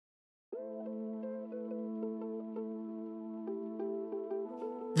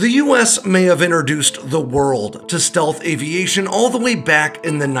The US may have introduced the world to stealth aviation all the way back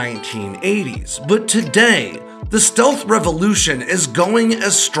in the 1980s, but today, the stealth revolution is going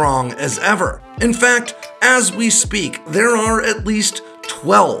as strong as ever. In fact, as we speak, there are at least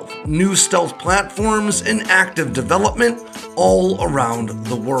 12 new stealth platforms in active development all around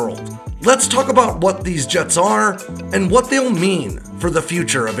the world. Let's talk about what these jets are and what they'll mean for the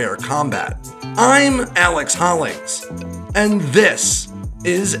future of air combat. I'm Alex Hollings, and this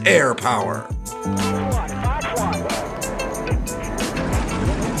is Air Power.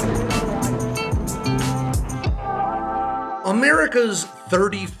 America's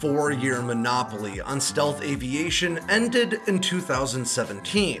 34-year monopoly on stealth aviation ended in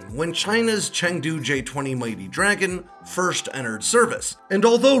 2017 when China's Chengdu J-20 Mighty Dragon first entered service. And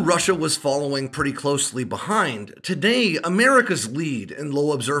although Russia was following pretty closely behind, today America's lead in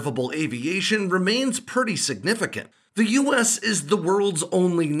low-observable aviation remains pretty significant. The US is the world's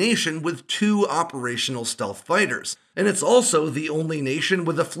only nation with 2 operational stealth fighters, and it's also the only nation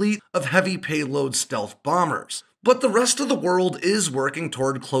with a fleet of heavy payload stealth bombers. But the rest of the world is working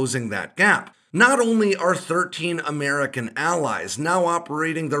toward closing that gap. Not only are 13 American allies now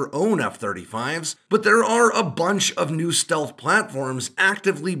operating their own F-35s, but there are a bunch of new stealth platforms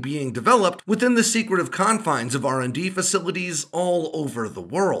actively being developed within the secretive confines of R&D facilities all over the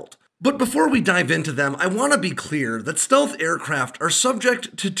world. But before we dive into them, I want to be clear that stealth aircraft are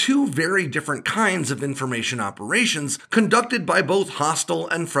subject to 2 very different kinds of information operations conducted by both hostile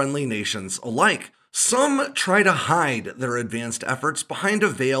and friendly nations alike. Some try to hide their advanced efforts behind a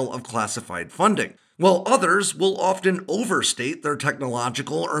veil of classified funding, while others will often overstate their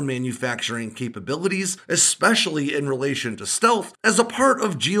technological or manufacturing capabilities, especially in relation to stealth, as a part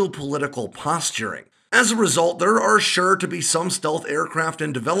of geopolitical posturing. As a result, there are sure to be some stealth aircraft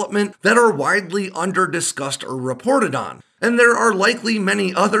in development that are widely under-discussed or reported on, and there are likely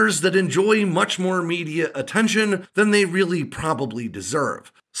many others that enjoy much more media attention than they really probably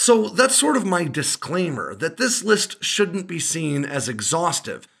deserve. So that's sort of my disclaimer that this list shouldn't be seen as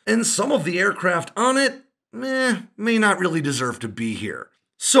exhaustive, and some of the aircraft on it, may not really deserve to be here.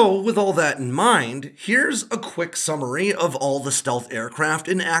 So, with all that in mind, here's a quick summary of all the stealth aircraft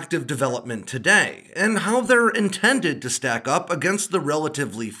in active development today, and how they're intended to stack up against the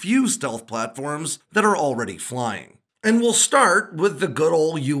relatively few stealth platforms that are already flying. And we'll start with the good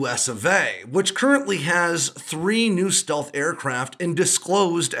old US of A, which currently has 3 new stealth aircraft in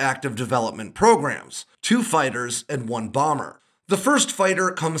disclosed active development programs, 2 fighters and 1 bomber. The first fighter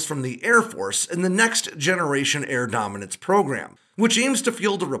comes from the Air Force in the Next Generation Air Dominance program, which aims to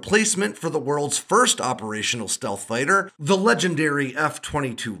field a replacement for the world's first operational stealth fighter, the legendary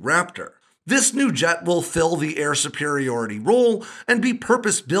F-22 Raptor. This new jet will fill the air superiority role and be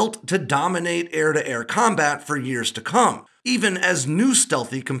purpose-built to dominate air-to-air combat for years to come, even as new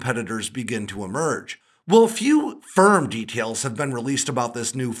stealthy competitors begin to emerge. While few firm details have been released about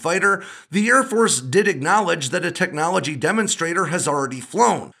this new fighter, the Air Force did acknowledge that a technology demonstrator has already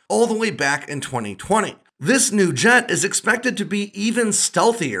flown, all the way back in 2020. This new jet is expected to be even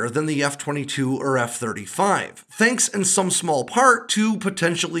stealthier than the F-22 or F-35, thanks in some small part to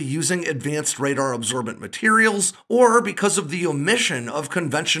potentially using advanced radar-absorbent materials or because of the omission of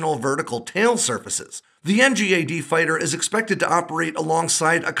conventional vertical tail surfaces. The NGAD fighter is expected to operate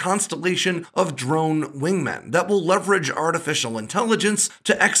alongside a constellation of drone wingmen that will leverage artificial intelligence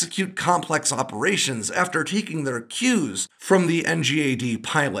to execute complex operations after taking their cues from the NGAD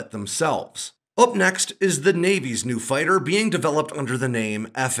pilot themselves. Up next is the Navy's new fighter being developed under the name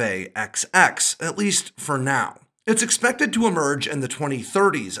FA-XX, at least for now. It's expected to emerge in the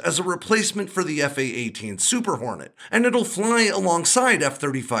 2030s as a replacement for the FA-18 Super Hornet, and it'll fly alongside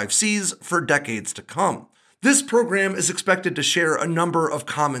F-35Cs for decades to come. This program is expected to share a number of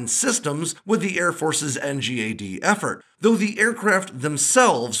common systems with the Air Force's NGAD effort, though the aircraft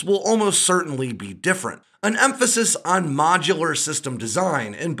themselves will almost certainly be different. An emphasis on modular system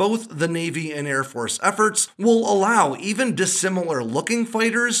design in both the Navy and Air Force efforts will allow even dissimilar-looking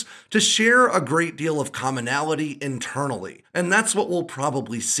fighters to share a great deal of commonality internally, and that's what we'll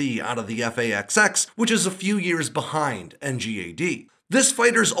probably see out of the FA-XX, which is a few years behind NGAD. This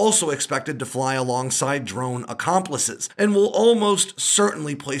fighter is also expected to fly alongside drone accomplices, and will almost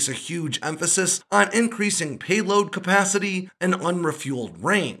certainly place a huge emphasis on increasing payload capacity and unrefueled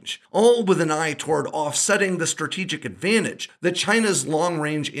range, all with an eye toward offsetting the strategic advantage that China's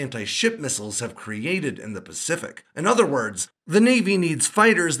long-range anti-ship missiles have created in the Pacific. In other words, the Navy needs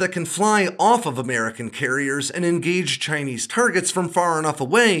fighters that can fly off of American carriers and engage Chinese targets from far enough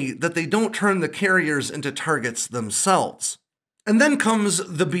away that they don't turn the carriers into targets themselves. And then comes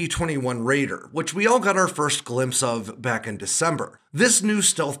the B-21 Raider, which we all got our first glimpse of back in December. This new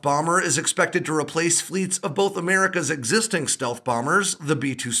stealth bomber is expected to replace fleets of both America's existing stealth bombers, the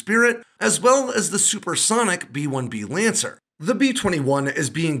B-2 Spirit, as well as the supersonic B-1B Lancer. The B-21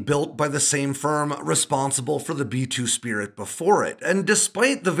 is being built by the same firm responsible for the B-2 Spirit before it, and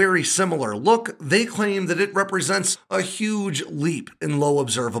despite the very similar look, they claim that it represents a huge leap in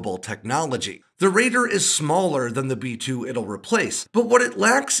low-observable technology. The Raider is smaller than the B-2 it'll replace, but what it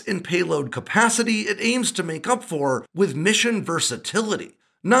lacks in payload capacity, it aims to make up for with mission versatility.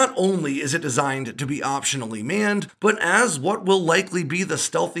 Not only is it designed to be optionally manned, but as what will likely be the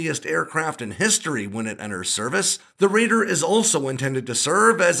stealthiest aircraft in history when it enters service, the Raider is also intended to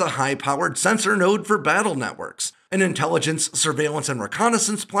serve as a high-powered sensor node for battle networks, an intelligence, surveillance, and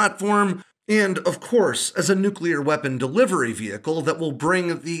reconnaissance platform, and, of course, as a nuclear weapon delivery vehicle that will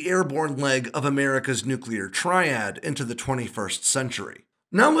bring the airborne leg of America's nuclear triad into the 21st century.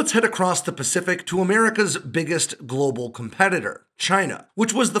 Now let's head across the Pacific to America's biggest global competitor, China,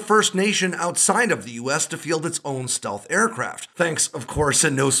 which was the first nation outside of the US to field its own stealth aircraft, thanks, of course,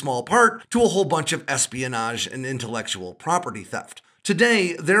 in no small part, to a whole bunch of espionage and intellectual property theft.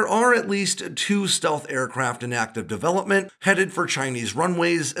 Today, there are at least 2 stealth aircraft in active development headed for Chinese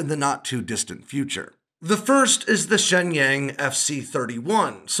runways in the not-too-distant future. The first is the Shenyang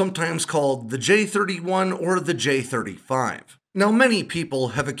FC-31, sometimes called the J-31 or the J-35. Now, many people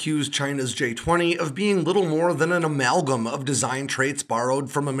have accused China's J-20 of being little more than an amalgam of design traits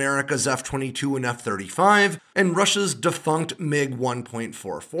borrowed from America's F-22 and F-35 and Russia's defunct MiG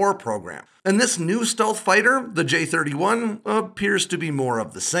 1.44 program. And this new stealth fighter, the J-31, appears to be more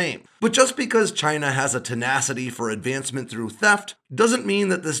of the same. But just because China has a tenacity for advancement through theft doesn't mean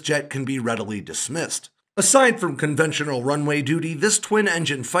that this jet can be readily dismissed. Aside from conventional runway duty, this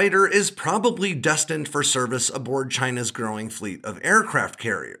twin-engine fighter is probably destined for service aboard China's growing fleet of aircraft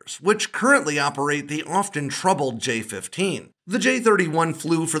carriers, which currently operate the often troubled J-15. The J-31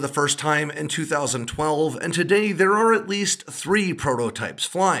 flew for the first time in 2012, and today there are at least 3 prototypes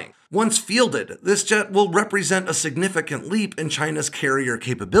flying. Once fielded, this jet will represent a significant leap in China's carrier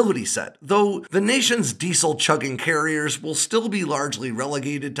capability set, though the nation's diesel-chugging carriers will still be largely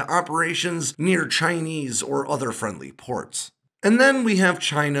relegated to operations near Chinese or other friendly ports. And then we have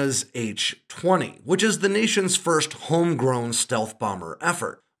China's H-20, which is the nation's first homegrown stealth bomber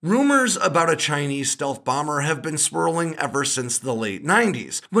effort. Rumors about a Chinese stealth bomber have been swirling ever since the late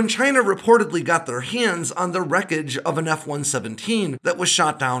 90s, when China reportedly got their hands on the wreckage of an F-117 that was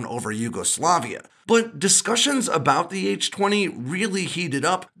shot down over Yugoslavia. But discussions about the H-20 really heated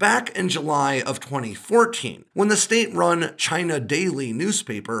up back in July of 2014, when the state-run China Daily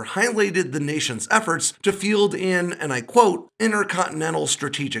newspaper highlighted the nation's efforts to field an, and I quote, intercontinental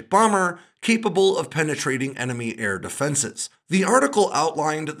strategic bomber capable of penetrating enemy air defenses. The article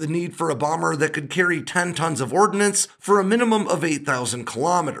outlined the need for a bomber that could carry 10 tons of ordnance for a minimum of 8,000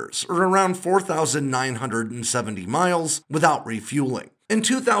 kilometers, or around 4,970 miles, without refueling. In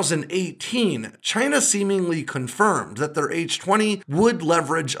 2018, China seemingly confirmed that their H-20 would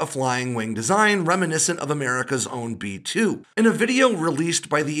leverage a flying wing design reminiscent of America's own B-2. In a video released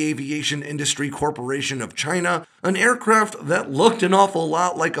by the Aviation Industry Corporation of China, an aircraft that looked an awful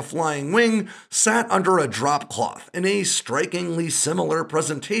lot like a flying wing sat under a drop cloth in a strikingly similar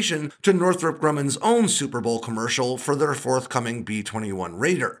presentation to Northrop Grumman's own Super Bowl commercial for their forthcoming B-21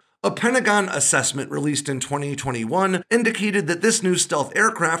 Raider. A Pentagon assessment released in 2021 indicated that this new stealth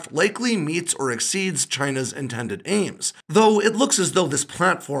aircraft likely meets or exceeds China's intended aims, though it looks as though this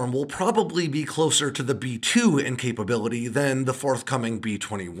platform will probably be closer to the B-2 in capability than the forthcoming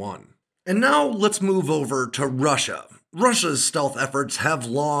B-21. And now let's move over to Russia. Russia's stealth efforts have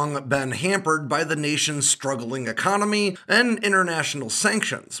long been hampered by the nation's struggling economy and international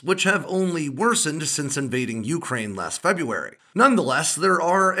sanctions, which have only worsened since invading Ukraine last February. Nonetheless, there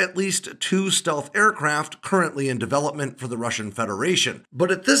are at least 2 stealth aircraft currently in development for the Russian Federation,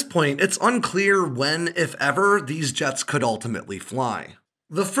 but at this point it's unclear when, if ever, these jets could ultimately fly.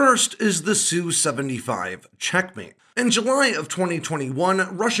 The first is the Su-75 Checkmate. In July of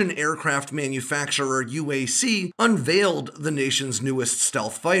 2021, Russian aircraft manufacturer UAC unveiled the nation's newest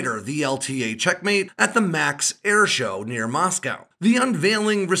stealth fighter, the LTA Checkmate, at the MAX Air Show near Moscow. The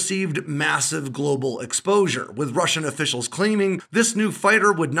unveiling received massive global exposure, with Russian officials claiming this new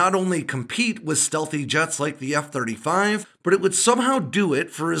fighter would not only compete with stealthy jets like the F-35, but it would somehow do it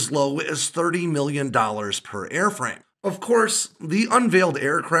for as low as $30 million per airframe. Of course, the unveiled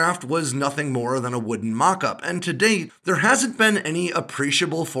aircraft was nothing more than a wooden mock-up, and to date, there hasn't been any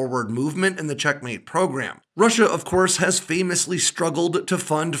appreciable forward movement in the Checkmate program. Russia, of course, has famously struggled to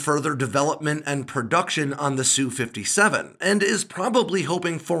fund further development and production on the Su-57, and is probably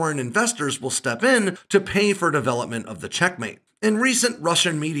hoping foreign investors will step in to pay for development of the Checkmate. In recent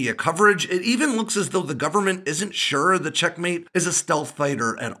Russian media coverage, it even looks as though the government isn't sure the Checkmate is a stealth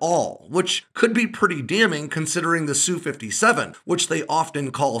fighter at all, which could be pretty damning considering the Su-57, which they often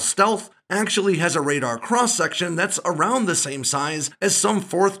call stealth, actually has a radar cross-section that's around the same size as some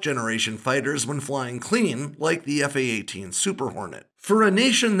fourth-generation fighters when flying clean, like the F-117 Super Hornet. For a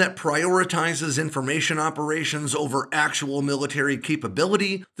nation that prioritizes information operations over actual military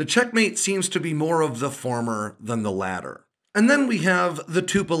capability, the Checkmate seems to be more of the former than the latter. And then we have the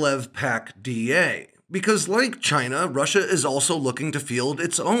Tupolev PAK-DA. Because like China, Russia is also looking to field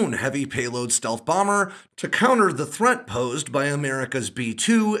its own heavy payload stealth bomber to counter the threat posed by America's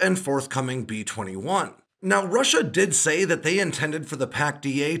B-2 and forthcoming B-21. Now, Russia did say that they intended for the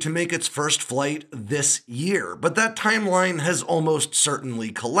PAK-DA to make its first flight this year, but that timeline has almost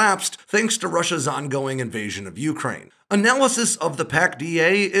certainly collapsed thanks to Russia's ongoing invasion of Ukraine. Analysis of the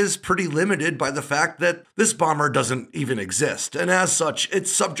PAK-DA is pretty limited by the fact that this bomber doesn't even exist, and as such,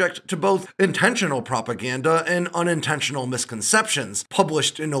 it's subject to both intentional propaganda and unintentional misconceptions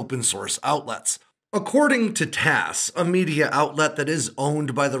published in open source outlets. According to TASS, a media outlet that is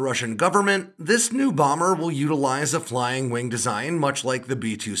owned by the Russian government, this new bomber will utilize a flying wing design much like the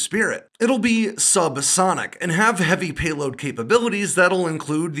B-2 Spirit. It'll be subsonic and have heavy payload capabilities that'll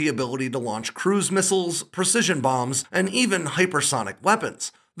include the ability to launch cruise missiles, precision bombs, and even hypersonic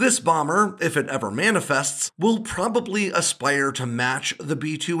weapons. This bomber, if it ever manifests, will probably aspire to match the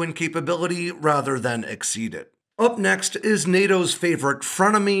B-2 in capability rather than exceed it. Up next is NATO's favorite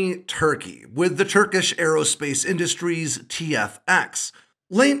frenemy, Turkey, with the Turkish aerospace industry's TFX.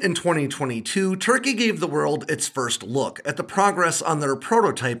 Late in 2022, Turkey gave the world its first look at the progress on their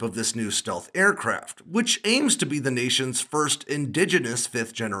prototype of this new stealth aircraft, which aims to be the nation's first indigenous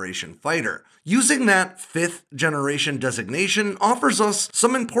fifth-generation fighter. Using that fifth-generation designation offers us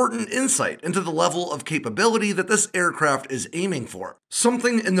some important insight into the level of capability that this aircraft is aiming for.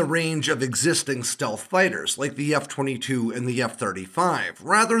 Something in the range of existing stealth fighters, like the F-22 and the F-35,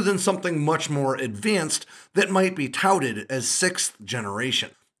 rather than something much more advanced that might be touted as sixth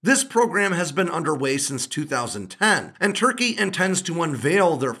generation. This program has been underway since 2010, and Turkey intends to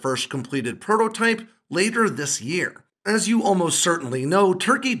unveil their first completed prototype later this year. As you almost certainly know,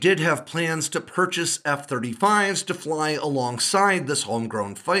 Turkey did have plans to purchase F-35s to fly alongside this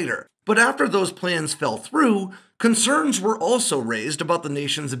homegrown fighter. But after those plans fell through, concerns were also raised about the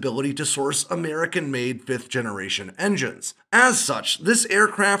nation's ability to source American-made fifth-generation engines. As such, this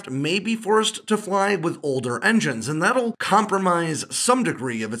aircraft may be forced to fly with older engines, and that'll compromise some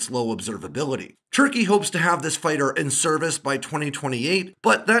degree of its low observability. Turkey hopes to have this fighter in service by 2028,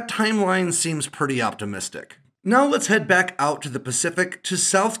 but that timeline seems pretty optimistic. Now let's head back out to the Pacific to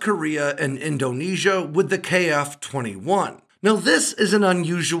South Korea and Indonesia with the KF-21. Now this is an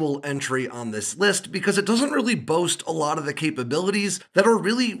unusual entry on this list because it doesn't really boast a lot of the capabilities that are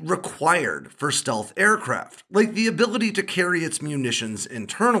really required for stealth aircraft, like the ability to carry its munitions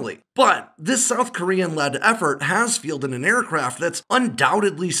internally. But this South Korean-led effort has fielded an aircraft that's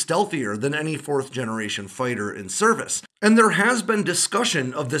undoubtedly stealthier than any fourth-generation fighter in service. And there has been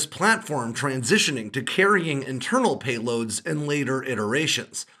discussion of this platform transitioning to carrying internal payloads in later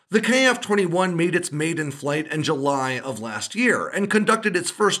iterations. The KF-21 made its maiden flight in July of last year and conducted its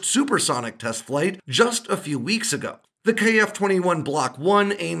first supersonic test flight just a few weeks ago. The KF-21 Block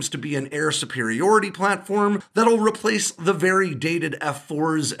 1 aims to be an air superiority platform that'll replace the very dated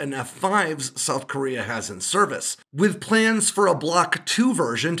F-4s and F-5s South Korea has in service, with plans for a Block 2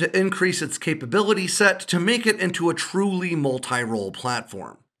 version to increase its capability set to make it into a truly multi-role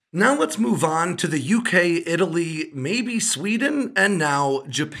platform. Now let's move on to the UK, Italy, maybe Sweden, and now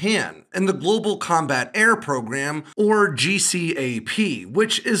Japan, and the Global Combat Air Program, or GCAP,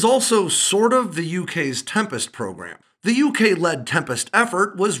 which is also sort of the UK's Tempest program. The UK-led Tempest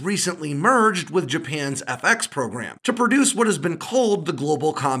effort was recently merged with Japan's FX program to produce what has been called the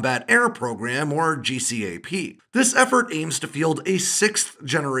Global Combat Air Program, or GCAP. This effort aims to field a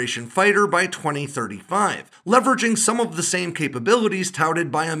sixth-generation fighter by 2035, leveraging some of the same capabilities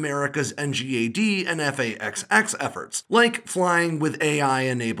touted by America's NGAD and FAXX efforts, like flying with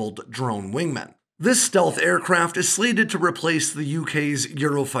AI-enabled drone wingmen. This stealth aircraft is slated to replace the UK's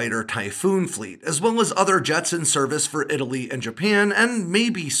Eurofighter Typhoon fleet, as well as other jets in service for Italy and Japan, and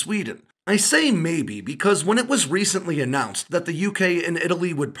maybe Sweden. I say maybe because when it was recently announced that the UK and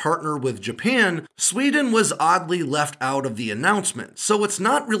Italy would partner with Japan, Sweden was oddly left out of the announcement, so it's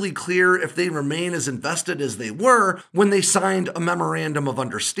not really clear if they remain as invested as they were when they signed a Memorandum of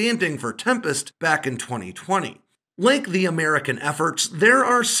Understanding for Tempest back in 2020. Like the American efforts, there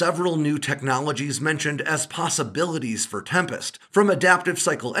are several new technologies mentioned as possibilities for Tempest, from adaptive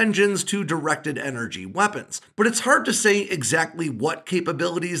cycle engines to directed energy weapons, but it's hard to say exactly what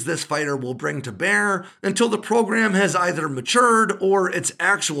capabilities this fighter will bring to bear until the program has either matured or its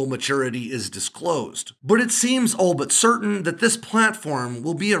actual maturity is disclosed. But it seems all but certain that this platform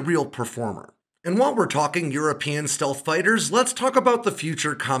will be a real performer. And while we're talking European stealth fighters, let's talk about the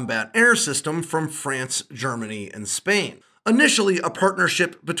Future Combat Air System from France, Germany, and Spain. Initially a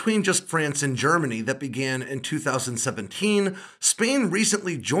partnership between just France and Germany that began in 2017, Spain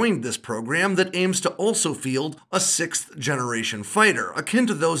recently joined this program that aims to also field a 6th-generation fighter, akin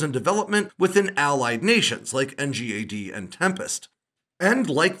to those in development within allied nations like NGAD and Tempest. And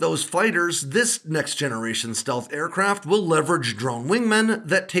like those fighters, this next-generation stealth aircraft will leverage drone wingmen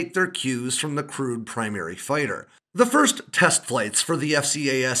that take their cues from the crewed primary fighter. The first test flights for the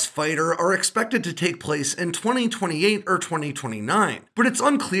FCAS fighter are expected to take place in 2028 or 2029, but it's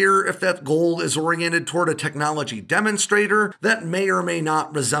unclear if that goal is oriented toward a technology demonstrator that may or may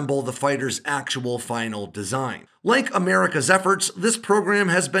not resemble the fighter's actual final design. Like America's efforts, this program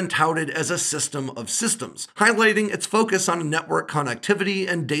has been touted as a system of systems, highlighting its focus on network connectivity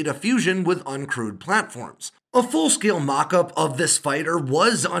and data fusion with uncrewed platforms. A full-scale mock-up of this fighter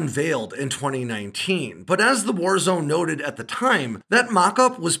was unveiled in 2019, but as the Warzone noted at the time, that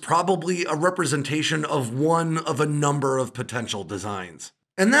mock-up was probably a representation of one of a number of potential designs.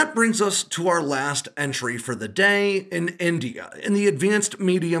 And that brings us to our last entry for the day in India, in the Advanced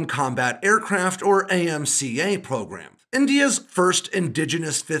Medium Combat Aircraft or AMCA program. India's first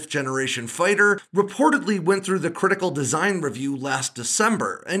indigenous 5th-generation fighter reportedly went through the critical design review last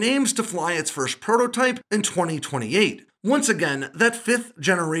December and aims to fly its first prototype in 2028. Once again, that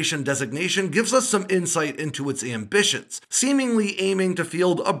 5th-generation designation gives us some insight into its ambitions, seemingly aiming to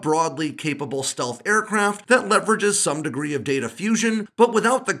field a broadly capable stealth aircraft that leverages some degree of data fusion, but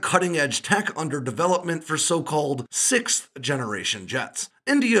without the cutting-edge tech under development for so-called 6th-generation jets.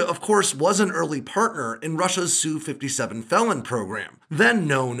 India, of course, was an early partner in Russia's Su-57 Felon program, then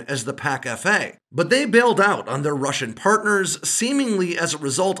known as the PAK-FA, but they bailed out on their Russian partners, seemingly as a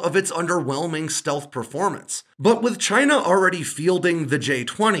result of its underwhelming stealth performance. But with China already fielding the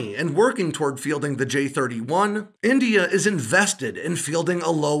J-20 and working toward fielding the J-31, India is invested in fielding a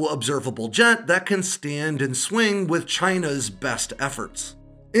low-observable jet that can stand and swing with China's best efforts.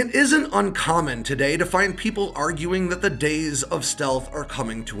 It isn't uncommon today to find people arguing that the days of stealth are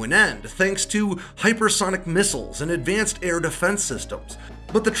coming to an end, thanks to hypersonic missiles and advanced air defense systems.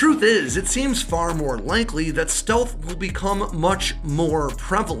 But the truth is, it seems far more likely that stealth will become much more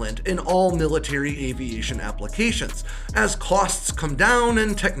prevalent in all military aviation applications, as costs come down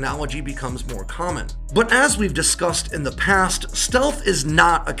and technology becomes more common. But as we've discussed in the past, stealth is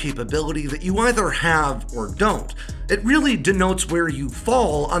not a capability that you either have or don't. It really denotes where you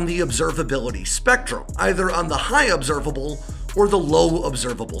fall on the observability spectrum, either on the high observable or the low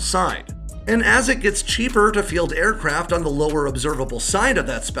observable side. And as it gets cheaper to field aircraft on the lower observable side of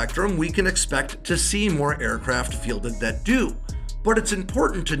that spectrum, we can expect to see more aircraft fielded that do. But it's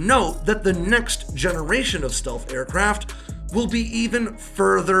important to note that the next generation of stealth aircraft will be even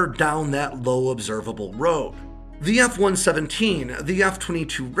further down that low observable road. The F-117, the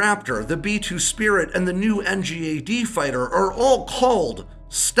F-22 Raptor, the B-2 Spirit, and the new NGAD fighter are all called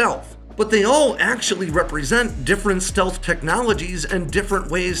stealth, but they all actually represent different stealth technologies and different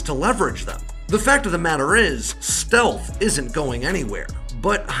ways to leverage them. The fact of the matter is, stealth isn't going anywhere.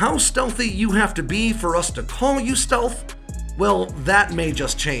 But how stealthy you have to be for us to call you stealth? Well, that may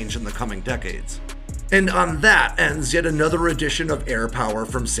just change in the coming decades. And on that ends yet another edition of Air Power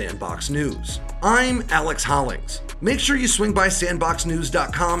from Sandboxx News. I'm Alex Hollings. Make sure you swing by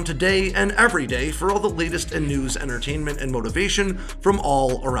sandboxnews.com today and every day for all the latest in news, entertainment, and motivation from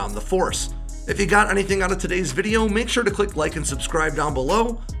all around the force. If you got anything out of today's video, make sure to click like and subscribe down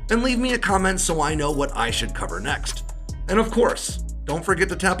below, and leave me a comment so I know what I should cover next. And of course, don't forget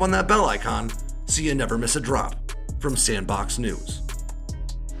to tap on that bell icon so you never miss a drop from Sandboxx News.